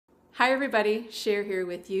Hi everybody, Cher here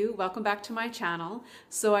with you. Welcome back to my channel.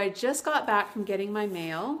 So I just got back from getting my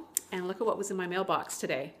mail and look at what was in my mailbox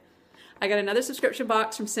today. I got another subscription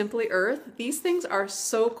box from Simply Earth. These things are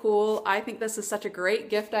so cool. I think this is such a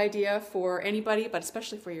great gift idea for anybody, but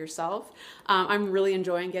especially for yourself. I'm really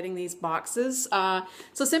enjoying getting these boxes.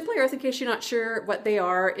 So Simply Earth, in case you're not sure what they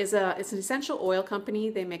are, it's an essential oil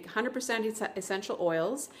company. They make 100% essential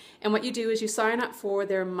oils. And what you do is you sign up for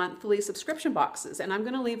their monthly subscription boxes. And I'm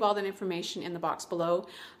gonna leave all that information in the box below.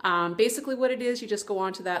 Basically what it is, you just go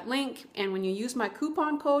onto that link, and when you use my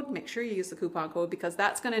coupon code, make sure you use the coupon code because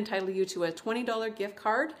that's gonna entitle you to a $20 gift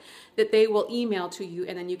card that they will email to you,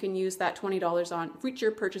 and then you can use that $20 on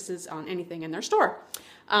future purchases on anything in their store.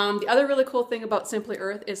 The other really cool thing about Simply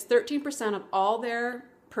Earth is 13% of all their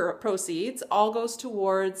proceeds all goes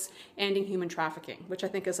towards ending human trafficking, which I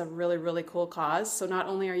think is a really, really cool cause. So not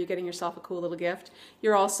only are you getting yourself a cool little gift,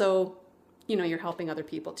 you're also you're helping other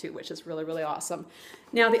people too, which is really, really awesome.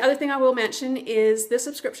 Now, the other thing I will mention is this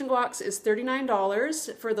subscription box is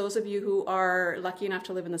 $39 for those of you who are lucky enough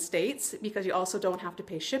to live in the States, because you also don't have to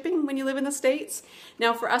pay shipping when you live in the States.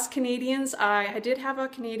 Now, for us Canadians, I did have a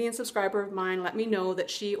Canadian subscriber of mine let me know that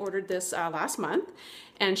she ordered this last month,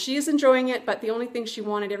 and she is enjoying it, but the only thing she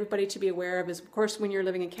wanted everybody to be aware of is, of course, when you're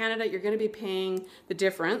living in Canada, you're going to be paying the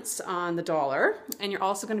difference on the dollar, and you're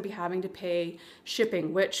also going to be having to pay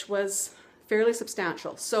shipping, which was fairly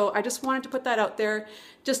substantial. So I just wanted to put that out there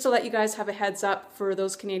just to let you guys have a heads up for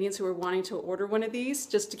those Canadians who are wanting to order one of these,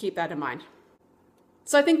 just to keep that in mind.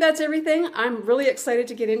 So I think that's everything. I'm really excited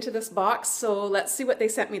to get into this box, so let's see what they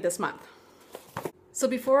sent me this month. So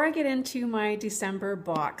before I get into my December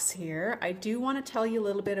box here, I do want to tell you a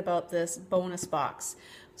little bit about this bonus box.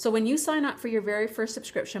 So when you sign up for your very first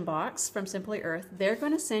subscription box from Simply Earth, they're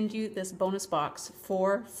going to send you this bonus box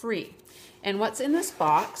for free. And what's in this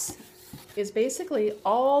box is basically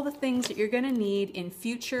all the things that you're going to need in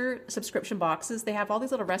future subscription boxes. They have all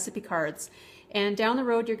these little recipe cards, and down the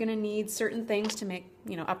road you're going to need certain things to make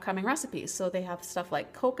upcoming recipes. So they have stuff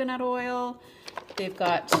like coconut oil, they've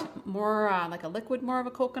got more like a liquid, more of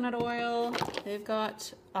a coconut oil, they've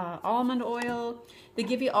got almond oil. They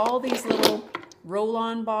give you all these little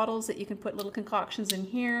roll-on bottles that you can put little concoctions in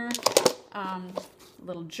here,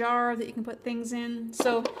 little jar that you can put things in.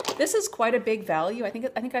 So this is quite a big value. I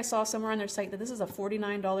think I saw somewhere on their site that this is a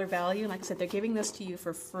 $49 value, and like I said, they're giving this to you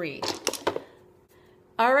for free.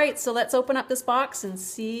 All right, so let's open up this box and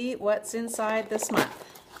see what's inside this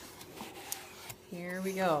month. Here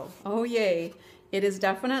we go. Oh yay, it is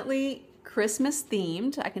definitely Christmas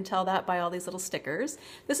themed. I can tell that by all these little stickers.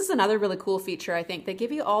 This is another really cool feature, I think. They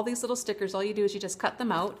give you all these little stickers. All you do is you just cut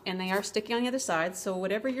them out, and they are sticky on the other side. So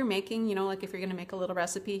whatever you're making, like if you're gonna make a little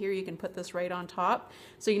recipe here, you can put this right on top,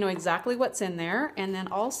 so you know exactly what's in there. And then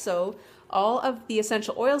also all of the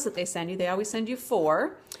essential oils that they send you, they always send you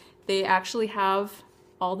 4. They actually have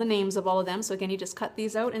all the names of all of them. So again, you just cut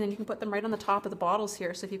these out, and then you can put them right on the top of the bottles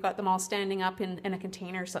here. So if you've got them all standing up in a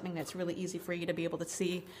container or something, that's really easy for you to be able to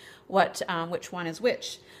see what which one is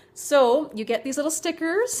which. So you get these little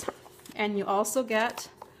stickers, and you also get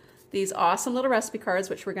these awesome little recipe cards,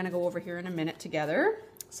 which we're gonna go over here in a minute together.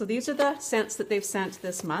 So these are the scents that they've sent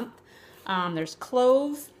this month. There's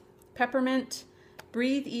clove, peppermint,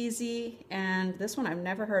 breathe easy, and this one I've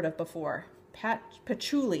never heard of before.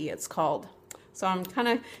 Patchouli it's called. So I'm kind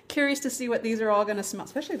of curious to see what these are all going to smell,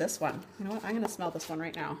 especially this one. You know what? I'm going to smell this one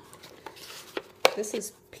right now. This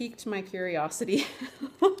has piqued my curiosity.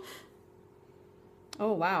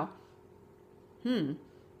 Oh, wow.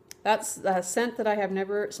 That's a scent that I have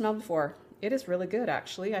never smelled before. It is really good,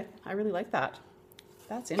 actually. I really like that.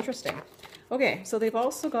 That's interesting. Okay, so they've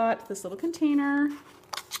also got this little container,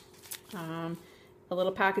 a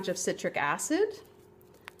little package of citric acid,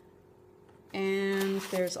 and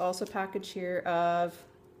there's also a package here of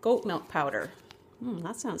goat milk powder.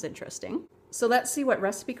 That sounds interesting. So let's see what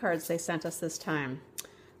recipe cards they sent us this time.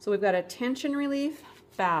 So we've got a tension relief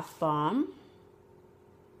bath bomb.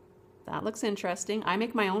 That looks interesting. I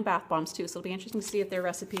make my own bath bombs too, so it'll be interesting to see if their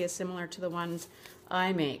recipe is similar to the ones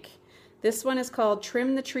I make. This one is called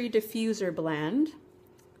Trim the Tree Diffuser Blend.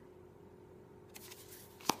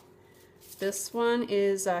 This one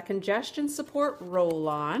is Congestion Support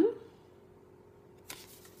Roll-On.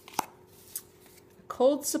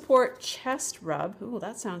 Cold Support Chest Rub. Ooh,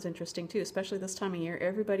 that sounds interesting too, especially this time of year.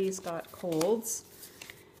 Everybody's got colds.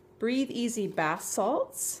 Breathe Easy Bath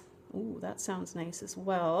Salts. Ooh, that sounds nice as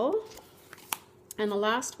well. And the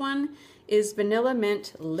last one is Vanilla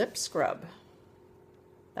Mint Lip Scrub.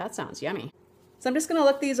 That sounds yummy. So I'm just going to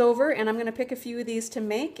look these over, and I'm going to pick a few of these to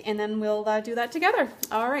make, and then we'll do that together.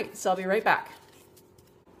 All right, so I'll be right back.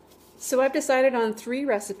 So I've decided on 3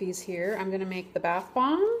 recipes here. I'm going to make the bath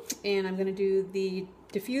bomb and I'm going to do the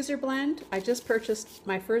diffuser blend. I just purchased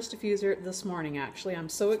my first diffuser this morning actually. I'm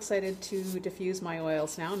so excited to diffuse my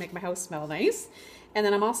oils now, make my house smell nice. And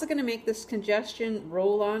then I'm also going to make this congestion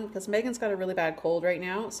roll-on because Megan's got a really bad cold right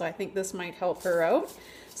now, so I think this might help her out.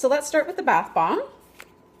 So let's start with the bath bomb.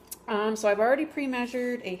 So I've already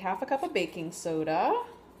pre-measured a 1/2 cup of baking soda.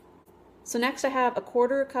 So next I have a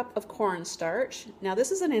 1/4 cup of cornstarch. Now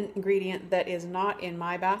this is an ingredient that is not in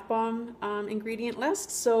my bath bomb ingredient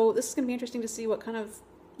list, so this is going to be interesting to see what kind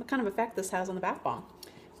of effect this has on the bath bomb.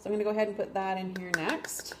 So I'm going to go ahead and put that in here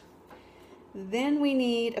next. Then we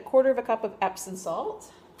need a 1/4 cup of Epsom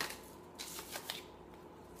salt.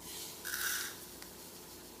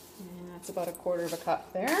 And that's about a 1/4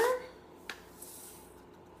 cup there.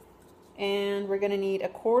 And we're going to need a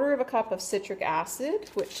 1/4 cup of citric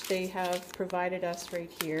acid, which they have provided us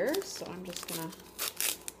right here. So I'm just going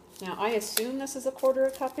to, now I assume this is a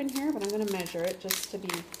 1/4 cup in here, but I'm going to measure it just to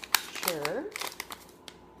be sure.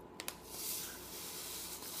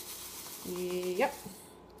 Yep,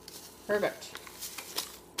 perfect.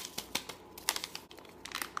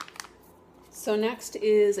 So next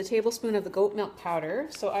is a tablespoon of the goat milk powder.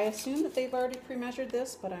 So I assume that they've already pre-measured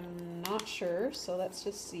this, but I'm not sure. So let's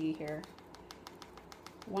just see here.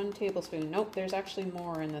 1 tablespoon. Nope, there's actually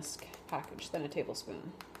more in this package than a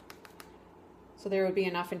tablespoon. So there would be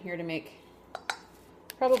enough in here to make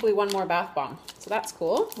probably 1 more bath bomb. So that's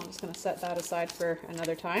cool. I'm just going to set that aside for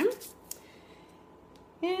another time.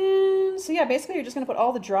 And so yeah, basically you're just going to put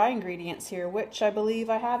all the dry ingredients here, which I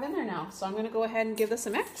believe I have in there now. So I'm going to go ahead and give this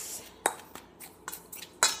a mix.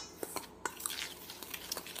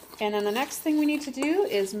 And then the next thing we need to do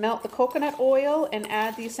is melt the coconut oil and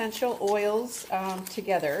add the essential oils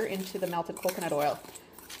together into the melted coconut oil.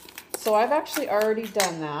 So I've actually already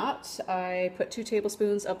done that. I put 2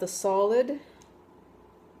 tablespoons of the solid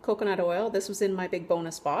coconut oil. This was in my big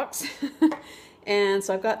bonus box. And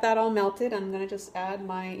so I've got that all melted. I'm going to just add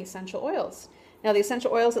my essential oils. Now the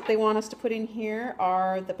essential oils that they want us to put in here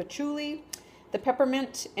are the patchouli, the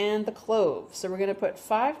peppermint, and the clove. So we're going to put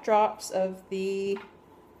 5 drops of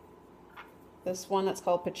this one that's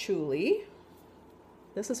called patchouli.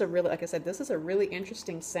 This is a really, like I said, this is a really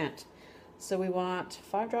interesting scent. So we want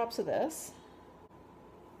 5 drops of this.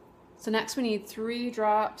 So next we need 3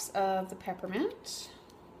 drops of the peppermint.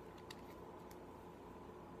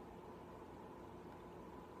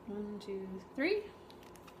 1, 2, 3.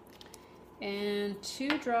 And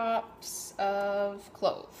 2 drops of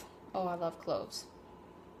clove. Oh, I love cloves.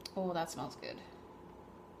 Oh, that smells good.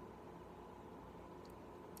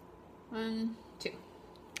 1, 2.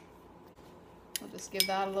 I'll just give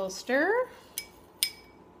that a little stir.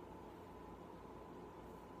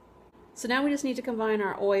 So now we just need to combine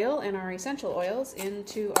our oil and our essential oils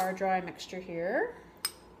into our dry mixture here.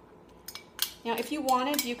 Now if you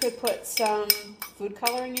wanted, you could put some food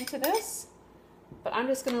coloring into this, but I'm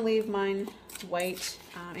just going to leave mine white,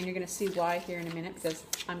 and you're going to see why here in a minute, because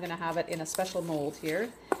I'm going to have it in a special mold here,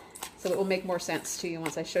 so it will make more sense to you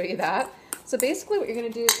once I show you that. So basically what you're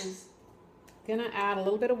going to do is gonna add a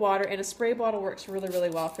little bit of water, and a spray bottle works really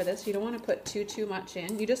well for this. You don't want to put too much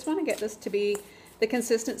in. You just want to get this to be the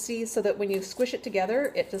consistency so that when you squish it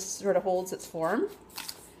together, it just sort of holds its form.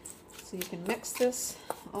 So you can mix this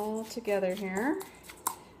all together here.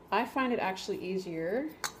 I find it actually easier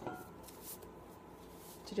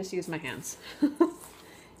to just use my hands.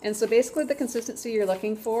 And so basically the consistency you're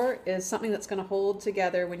looking for is something that's going to hold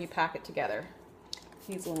together when you pack it together. It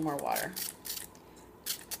needs a little more water.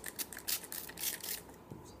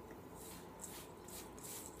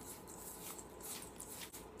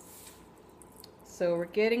 So we're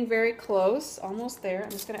getting very close, almost there.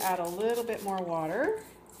 I'm just going to add a little bit more water.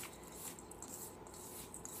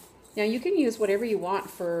 Now you can use whatever you want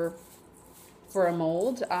for a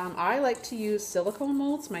mold. I like to use silicone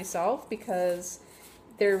molds myself because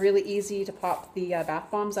they're really easy to pop the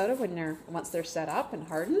bath bombs out of once they're set up and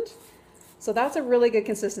hardened. So that's a really good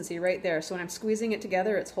consistency right there. So when I'm squeezing it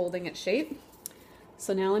together, it's holding its shape.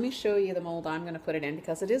 So now let me show you the mold I'm going to put it in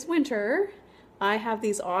because it is winter. I have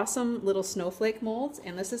these awesome little snowflake molds,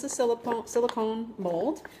 and this is a silicone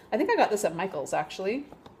mold. I think I got this at Michael's actually.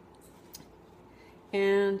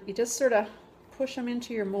 And you just sort of push them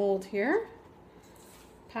into your mold here.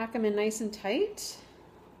 Pack them in nice and tight.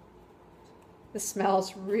 This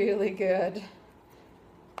smells really good.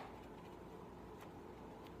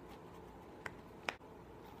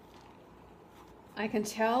 I can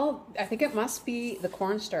tell, I think it must be the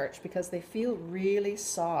cornstarch because they feel really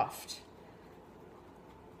soft.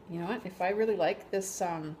 You know what? If I really like this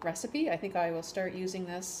recipe, I think I will start using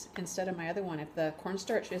this instead of my other one. If the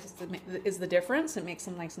cornstarch is the difference, it makes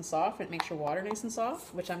them nice and soft, it makes your water nice and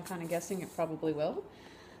soft, which I'm kind of guessing it probably will,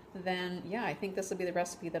 then yeah, I think this will be the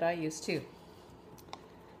recipe that I use too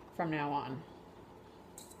from now on.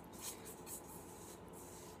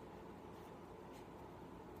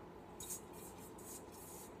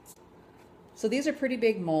 So these are pretty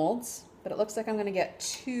big molds, but it looks like I'm going to get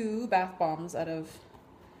 2 bath bombs out of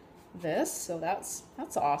this, so that's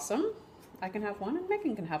awesome. I can have one and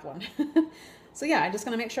Megan can have one. So yeah, I'm just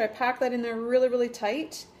going to make sure I pack that in there really, really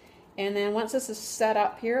tight, and then once this is set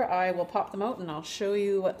up here, I will pop them out and I'll show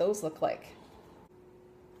you what those look like.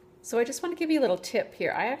 So I just want to give you a little tip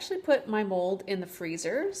here. I actually put my mold in the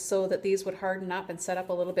freezer so that these would harden up and set up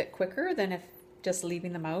a little bit quicker than if just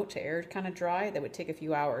leaving them out to air kind of dry. That would take a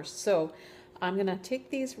few hours. So I'm gonna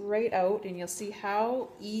take these right out and you'll see how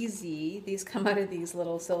easy these come out of these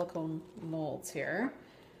little silicone molds here.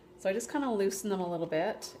 So I just kind of loosen them a little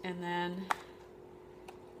bit and then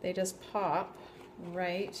they just pop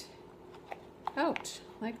right out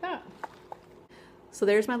like that. So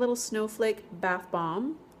there's my little snowflake bath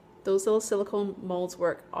bomb. Those little silicone molds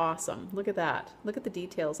work awesome. Look at that. Look at the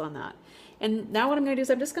details on that. And now what I'm going to do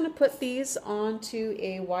is I'm just going to put these onto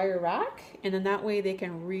a wire rack, and then that way they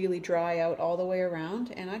can really dry out all the way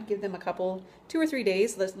around. And I'd give them a couple, 2 or 3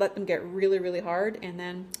 days. Let's let them get really, really hard, and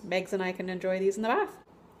then Megs and I can enjoy these in the bath.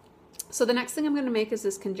 So the next thing I'm going to make is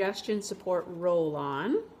this congestion support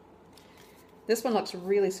roll-on. This one looks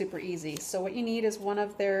really super easy. So what you need is one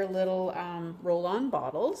of their little roll-on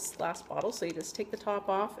bottles, glass bottles. So you just take the top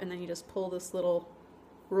off and then you just pull this little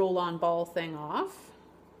roll-on ball thing off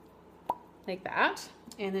like that.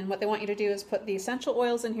 And then what they want you to do is put the essential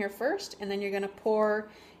oils in here first, and then you're going to pour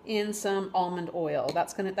in some almond oil.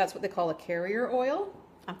 That's what they call a carrier oil.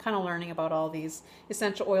 I'm kind of learning about all these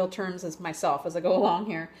essential oil terms as myself as I go along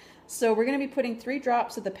here. So we're going to be putting 3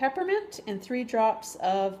 drops of the peppermint and 3 drops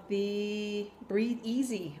of the Breathe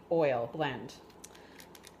Easy oil blend.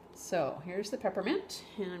 So here's the peppermint,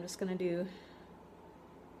 and I'm just going to do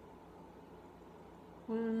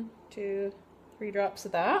 1, 2, 3 drops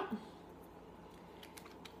of that.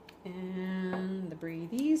 And the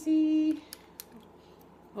Breathe Easy.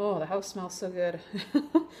 Oh, the house smells so good.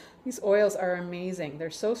 These oils are amazing. They're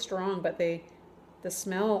so strong, but the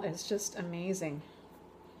smell is just amazing.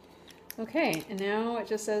 Okay, and now it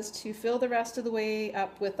just says to fill the rest of the way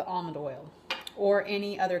up with the almond oil or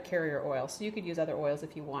any other carrier oil. So you could use other oils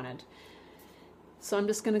if you wanted. So I'm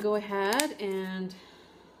just going to go ahead and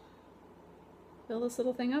fill this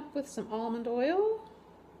little thing up with some almond oil.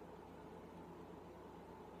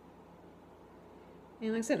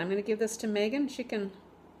 And like I said, I'm going to give this to Megan. She can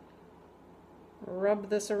rub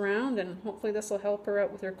this around and hopefully this will help her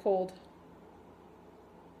out with her cold.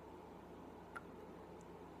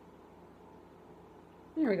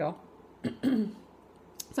 There we go.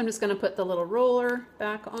 So I'm just going to put the little roller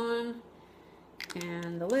back on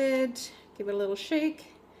and the lid, give it a little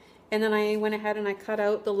shake, and then I went ahead and I cut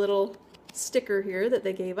out the little sticker here that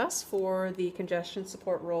they gave us for the congestion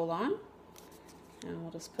support roll-on, and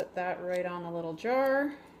we'll just put that right on the little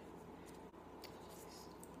jar.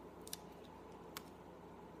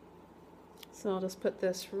 So I'll just put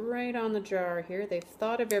this right on the jar here. They've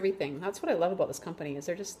thought of everything. That's what I love about this company, is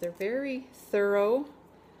they're very thorough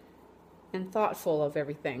and thoughtful of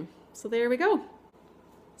everything. So there we go.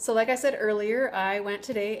 So like I said earlier, I went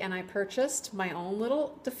today and I purchased my own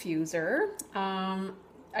little diffuser.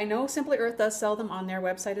 I know Simply Earth does sell them on their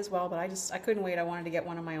website as well, but I couldn't wait. I wanted to get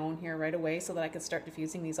one of my own here right away so that I could start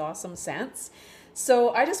diffusing these awesome scents.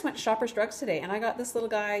 So I just went to Shoppers Drug today and I got this little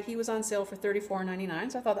guy. He was on sale for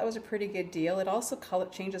 $34.99, so I thought that was a pretty good deal. It also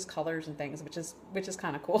changes colors and things, which is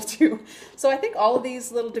kind of cool too. So I think all of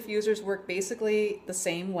these little diffusers work basically the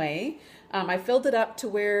same way. I filled it up to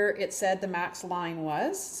where it said the max line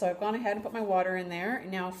was, so I've gone ahead and put my water in there.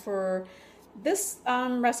 Now for this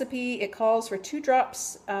recipe, it calls for 2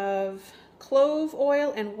 drops of clove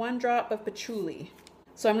oil and 1 drop of patchouli.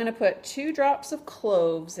 So I'm going to put 2 drops of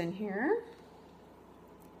cloves in here.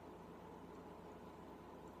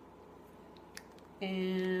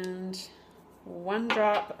 And 1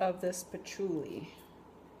 drop of this patchouli.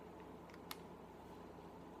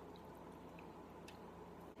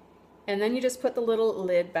 And then you just put the little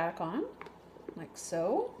lid back on, like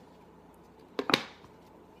so.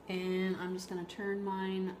 And I'm just going to turn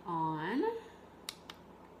mine on.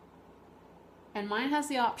 And mine has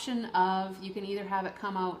the option of, you can either have it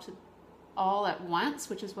come out all at once,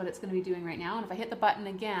 which is what it's going to be doing right now. And if I hit the button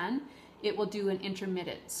again, it will do an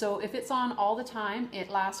intermittent. So if it's on all the time, it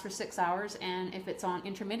lasts for 6 hours, and if it's on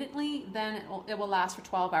intermittently, then it will last for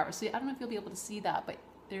 12 hours. So I don't know if you'll be able to see that, but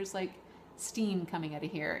there's like steam coming out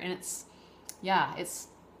of here, and yeah,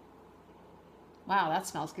 wow, that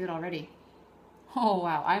smells good already. Oh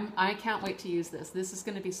wow, I can't wait to use this. This is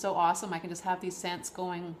going to be so awesome. I can just have these scents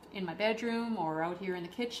going in my bedroom or out here in the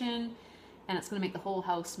kitchen, and it's going to make the whole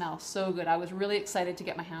house smell so good. I was really excited to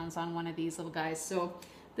get my hands on one of these little guys. So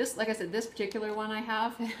this, like I said, this particular one I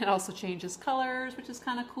have, it also changes colors, which is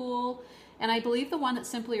kind of cool. And I believe the one that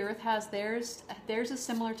Simply Earth has, theirs is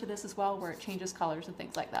similar to this as well, where it changes colors and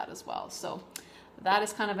things like that as well. So that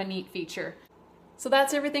is kind of a neat feature. So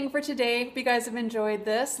that's everything for today. Hope you guys have enjoyed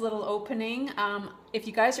this little opening. If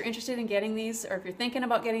you guys are interested in getting these, or if you're thinking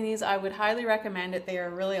about getting these, I would highly recommend it. They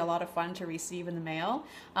are really a lot of fun to receive in the mail.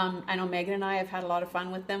 I know Megan and I have had a lot of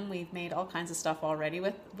fun with them. We've made all kinds of stuff already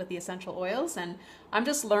with the essential oils, and I'm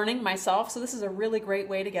just learning myself. So this is a really great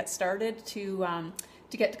way to get started, to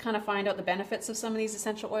get to kind of find out the benefits of some of these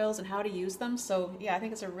essential oils and how to use them. So yeah, I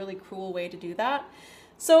think it's a really cool way to do that.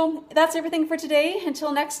 So that's everything for today.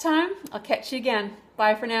 Until next time, I'll catch you again.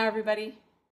 Bye for now, everybody.